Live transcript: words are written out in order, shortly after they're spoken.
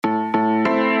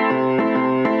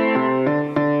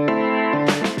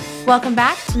Welcome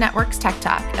back to Networks Tech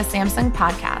Talk, a Samsung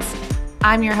podcast.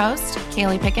 I'm your host,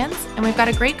 Kaylee Pickens, and we've got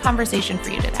a great conversation for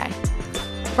you today.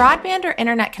 Broadband or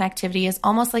internet connectivity is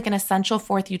almost like an essential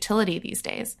fourth utility these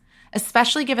days.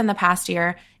 Especially given the past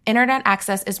year, internet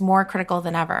access is more critical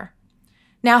than ever.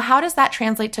 Now, how does that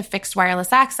translate to fixed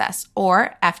wireless access,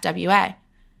 or FWA?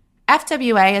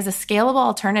 FWA is a scalable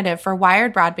alternative for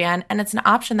wired broadband, and it's an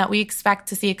option that we expect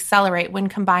to see accelerate when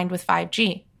combined with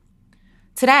 5G.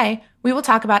 Today, we will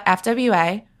talk about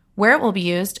FWA, where it will be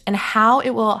used, and how it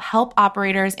will help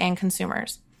operators and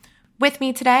consumers. With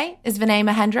me today is Vinay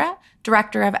Mahendra,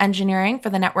 Director of Engineering for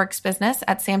the Networks business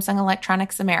at Samsung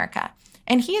Electronics America,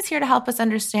 and he is here to help us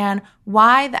understand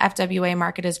why the FWA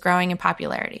market is growing in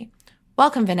popularity.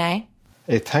 Welcome, Vinay.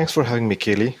 Hey, thanks for having me,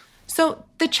 Kaylee. So,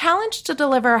 the challenge to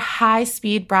deliver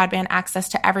high-speed broadband access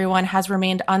to everyone has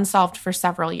remained unsolved for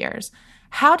several years.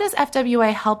 How does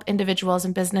FWA help individuals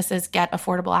and businesses get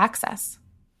affordable access?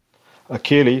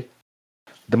 Kaylee,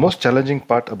 the most challenging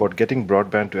part about getting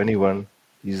broadband to anyone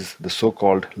is the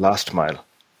so-called last mile.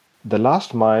 The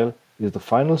last mile is the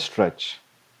final stretch,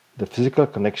 the physical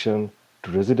connection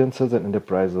to residences and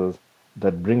enterprises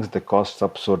that brings the costs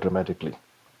up so dramatically.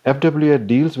 FWA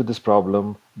deals with this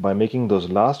problem by making those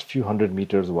last few hundred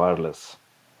meters wireless,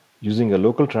 using a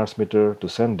local transmitter to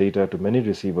send data to many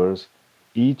receivers,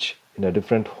 each in a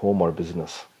different home or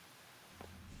business.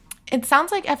 It sounds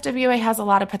like FWA has a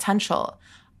lot of potential.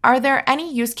 Are there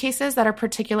any use cases that are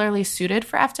particularly suited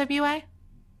for FWA?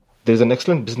 There is an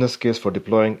excellent business case for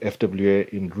deploying FWA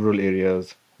in rural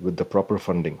areas with the proper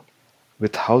funding.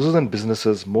 With houses and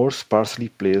businesses more sparsely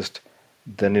placed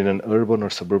than in an urban or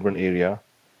suburban area,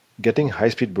 getting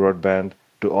high-speed broadband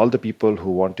to all the people who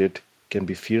want it can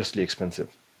be fiercely expensive.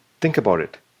 Think about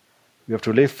it. You have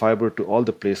to lay fiber to all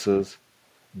the places,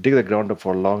 dig the ground up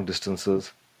for long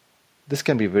distances. This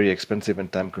can be very expensive and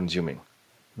time-consuming.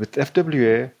 With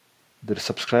FWA, the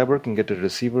subscriber can get a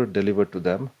receiver delivered to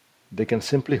them. They can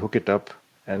simply hook it up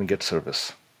and get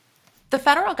service. The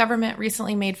federal government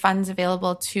recently made funds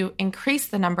available to increase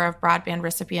the number of broadband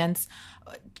recipients.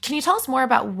 Can you tell us more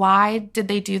about why did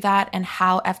they do that and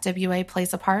how FWA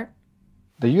plays a part?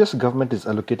 The US government is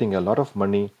allocating a lot of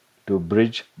money to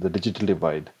bridge the digital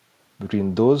divide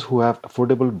between those who have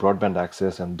affordable broadband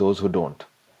access and those who don't.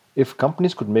 If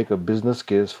companies could make a business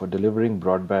case for delivering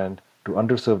broadband to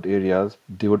underserved areas,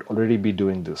 they would already be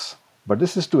doing this. But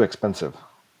this is too expensive.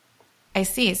 I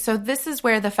see. So this is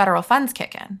where the federal funds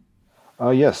kick in.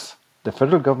 Yes, the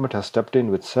federal government has stepped in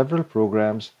with several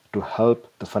programs to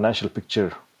help the financial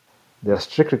picture. There are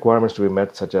strict requirements to be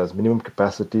met, such as minimum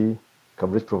capacity,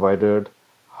 coverage provided,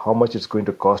 how much it's going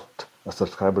to cost a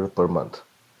subscriber per month.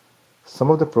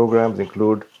 Some of the programs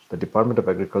include the Department of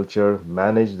Agriculture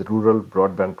manage the Rural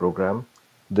Broadband Program.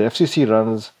 The FCC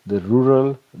runs the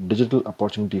Rural Digital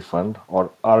Opportunity Fund,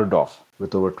 or RDOF,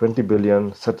 with over $20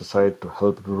 billion set aside to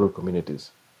help rural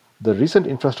communities. The recent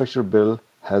infrastructure bill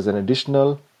has an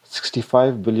additional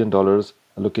 $65 billion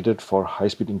allocated for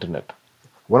high-speed internet.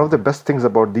 One of the best things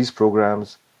about these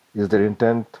programs is their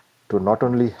intent to not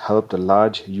only help the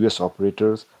large US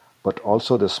operators, but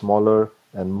also the smaller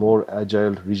and more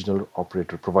agile regional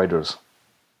operator providers.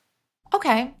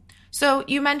 Okay, so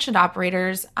you mentioned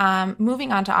operators.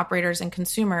 Moving on to operators and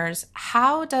consumers,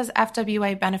 how does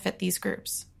FWA benefit these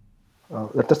groups?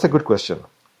 That's a good question.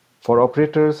 For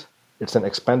operators, it's an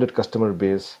expanded customer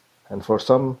base, and for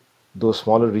some, those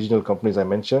smaller regional companies I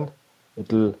mentioned,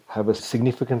 it will have a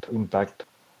significant impact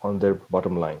on their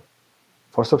bottom line.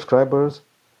 For subscribers,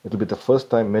 it will be the first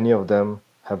time many of them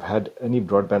have had any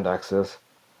broadband access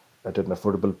at an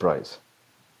affordable price.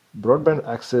 Broadband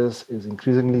access is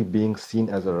increasingly being seen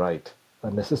as a right,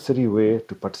 a necessary way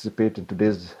to participate in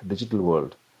today's digital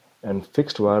world, and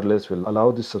fixed wireless will allow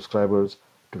these subscribers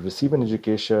to receive an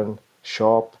education,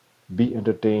 shop, be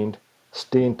entertained,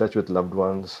 stay in touch with loved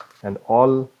ones, and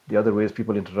all the other ways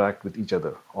people interact with each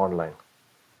other online.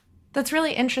 That's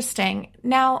really interesting.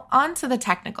 Now, on to the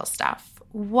technical stuff.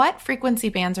 What frequency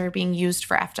bands are being used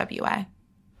for FWA?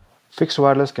 Fixed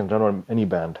wireless can run on any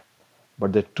band,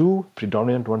 but the two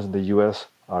predominant ones in the US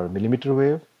are millimeter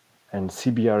wave and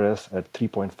CBRS at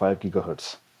 3.5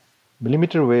 gigahertz.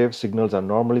 Millimeter wave signals are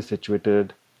normally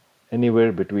situated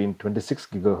anywhere between 26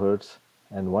 gigahertz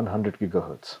and 100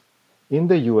 gigahertz. In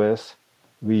the US,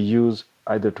 we use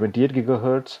either 28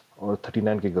 gigahertz or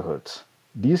 39 gigahertz.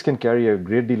 These can carry a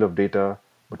great deal of data,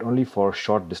 but only for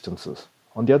short distances.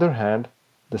 On the other hand,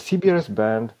 the CBRS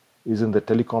band is in the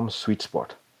telecom sweet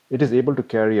spot. It is able to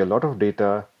carry a lot of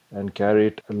data and carry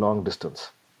it a long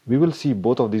distance. We will see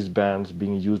both of these bands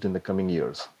being used in the coming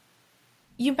years.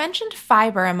 You mentioned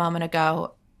fiber a moment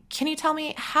ago. can you tell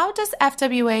me, how does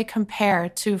FWA compare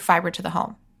to fiber to the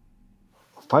home?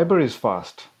 Fiber is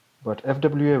fast, but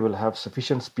FWA will have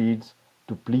sufficient speeds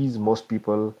to please most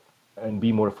people and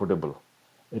be more affordable.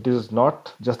 It is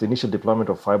not just the initial deployment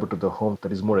of fiber to the home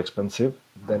that is more expensive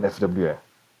than FWA.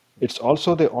 It's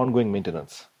also the ongoing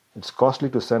maintenance. It's costly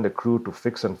to send a crew to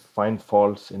fix and find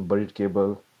faults in buried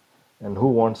cable, and who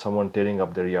wants someone tearing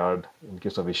up their yard in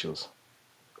case of issues?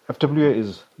 FWA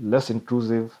is less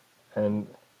intrusive, and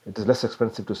it is less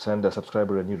expensive to send a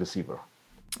subscriber a new receiver.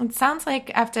 It sounds like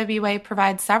FWA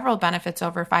provides several benefits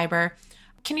over fiber.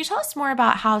 Can you tell us more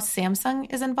about how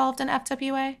Samsung is involved in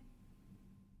FWA?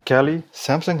 Callie,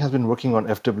 Samsung has been working on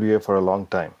FWA for a long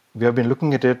time. We have been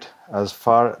looking at it as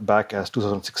far back as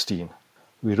 2016.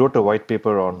 We wrote a white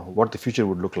paper on what the future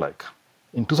would look like.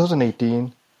 In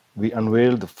 2018, we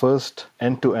unveiled the first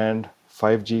end-to-end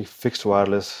 5G fixed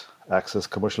wireless access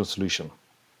commercial solution.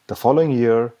 The following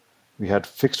year, we had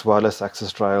fixed wireless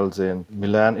access trials in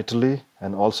Milan, Italy,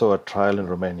 and also a trial in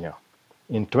Romania.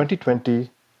 In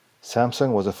 2020,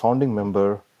 Samsung was a founding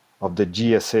member of the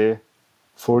GSA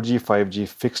 4G 5G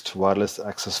Fixed Wireless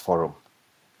Access Forum.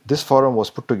 This forum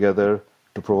was put together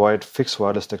to provide fixed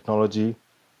wireless technology,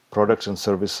 products and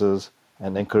services,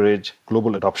 and encourage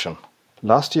global adoption.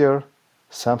 Last year,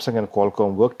 Samsung and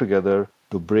Qualcomm worked together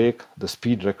to break the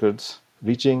speed records,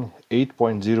 reaching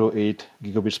 8.08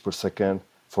 gigabits per second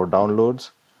for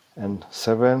downloads and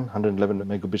 711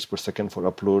 megabits per second for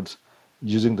uploads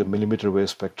using the millimeter wave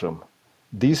spectrum.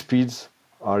 These speeds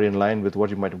are in line with what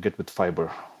you might get with fiber.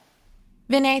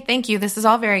 Vinay, thank you. This is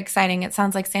all very exciting. It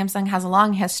sounds like Samsung has a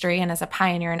long history and is a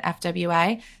pioneer in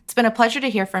FWA. It's been a pleasure to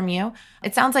hear from you.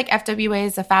 It sounds like FWA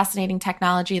is a fascinating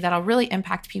technology that'll really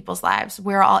impact people's lives.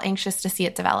 We're all anxious to see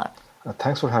it develop.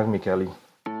 Thanks for having me, Callie.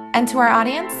 And to our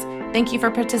audience, thank you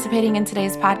for participating in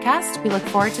today's podcast. We look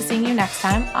forward to seeing you next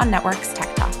time on Networks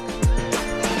Tech Talk.